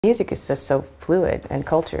Music is just so fluid, and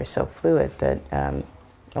culture is so fluid that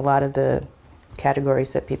a lot of the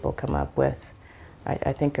categories that people come up with,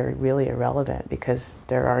 I think, are really irrelevant because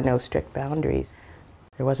there are no strict boundaries.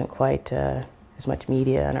 There wasn't quite as much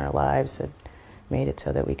media in our lives that made it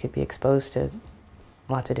so that we could be exposed to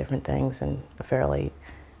lots of different things in a fairly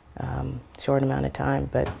short amount of time.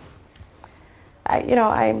 But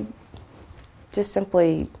I'm just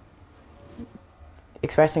simply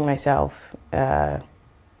expressing myself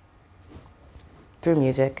through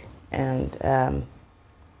music, and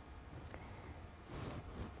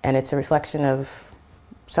it's a reflection of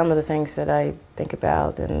some of the things that I think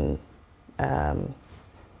about, and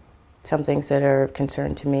some things that are of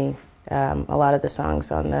concern to me. A lot of the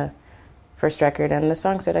songs on the first record and the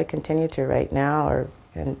songs that I continue to write now are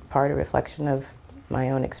in part a reflection of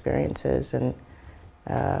my own experiences, and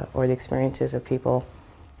or the experiences of people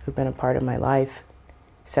who've been a part of my life.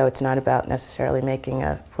 So it's not about necessarily making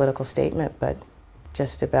a political statement, but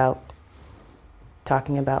just about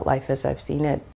talking about life as I've seen it.